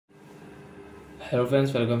Hello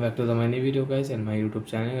friends, welcome back to the mini video guys and my YouTube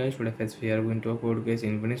channel guys. Today friends we are going to talk about guys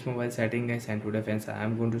Infinix mobile setting guys, and today friends I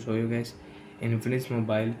am going to show you guys Infinix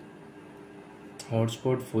mobile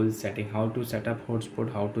hotspot full setting, how to set up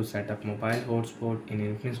hotspot, how to set up mobile hotspot in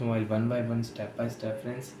Infinix mobile one by one, step by step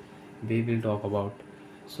friends we will talk about.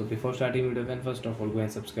 So before starting video friends, first of all go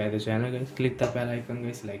and subscribe the channel guys, click the bell icon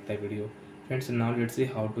guys, like the video friends. Now let's see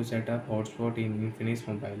how to set up hotspot in Infinix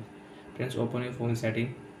mobile. Friends, open your phone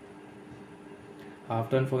setting.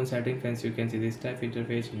 After phone setting friends, you can see this type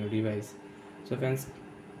interface in your device. So friends,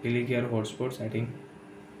 click here hotspot setting,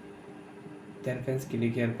 then friends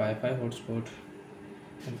click here Wi-Fi hotspot,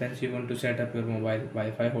 and friends you want to set up your mobile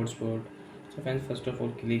Wi-Fi hotspot. So friends, first of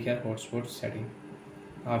all click here hotspot setting.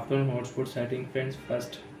 After hotspot setting friends,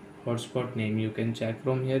 first hotspot name you can check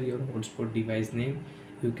from here, your hotspot device name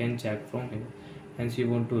you can check from here. Friends, you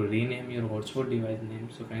want to rename your hotspot device name,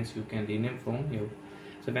 so friends you can rename from here.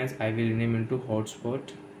 So friends, I will rename into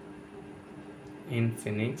hotspot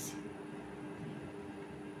Infinix,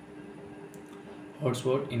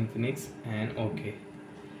 and okay.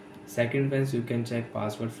 Second friends, you can check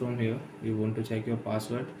password from here. You want to check your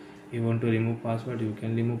password, you want to remove password, you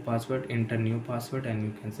can remove password, enter new password and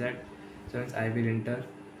you can set. So friends, I will enter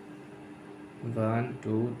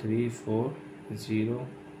 12340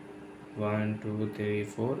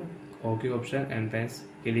 OK option, and friends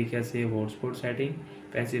click here save hotspot setting.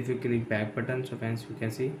 Friends, if you click back button, so friends you can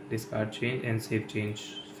see discard change and save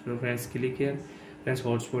change. So friends, click here. Friends,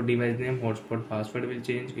 hotspot device name, hotspot password will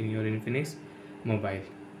change in your Infinix mobile.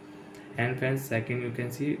 And friends, second you can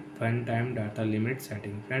see one time data limit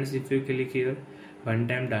setting. Friends, if you click here one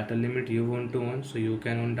time data limit you want to on, so you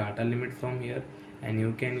can on data limit from here and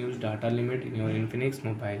you can use data limit in your Infinix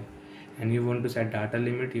mobile. And you want to set data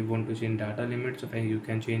limit, you want to change data limit, so you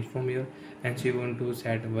can change from here. And you want to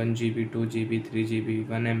set 1 GB, 2 GB, 3 GB,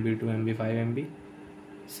 1 MB, 2 MB, 5 MB,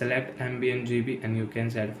 select MB and GB and you can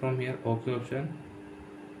set from here. OK option,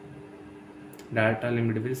 data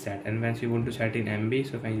limit will set. And once you want to set in MB,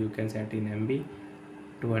 so you can set in MB,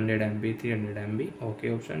 200 MB, 300 MB.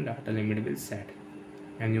 OK option, data limit will set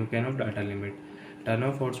and you can have data limit. Turn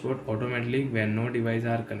off hotspot automatically when no device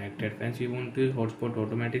are connected. Friends, you want to use hotspot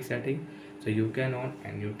automatic setting, so you can on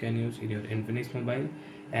and you can use in your Infinix mobile.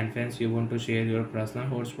 And friends, you want to share your personal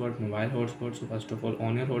hotspot, mobile hotspot, so first of all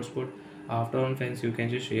on your hotspot. After on friends, you can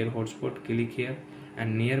just share hotspot, click here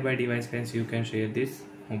and nearby device friends you can share this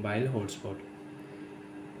mobile hotspot.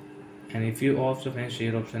 And if you off, so friends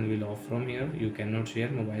share option will off from here, you cannot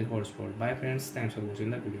share mobile hotspot. Bye friends, thanks for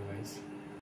watching the video guys.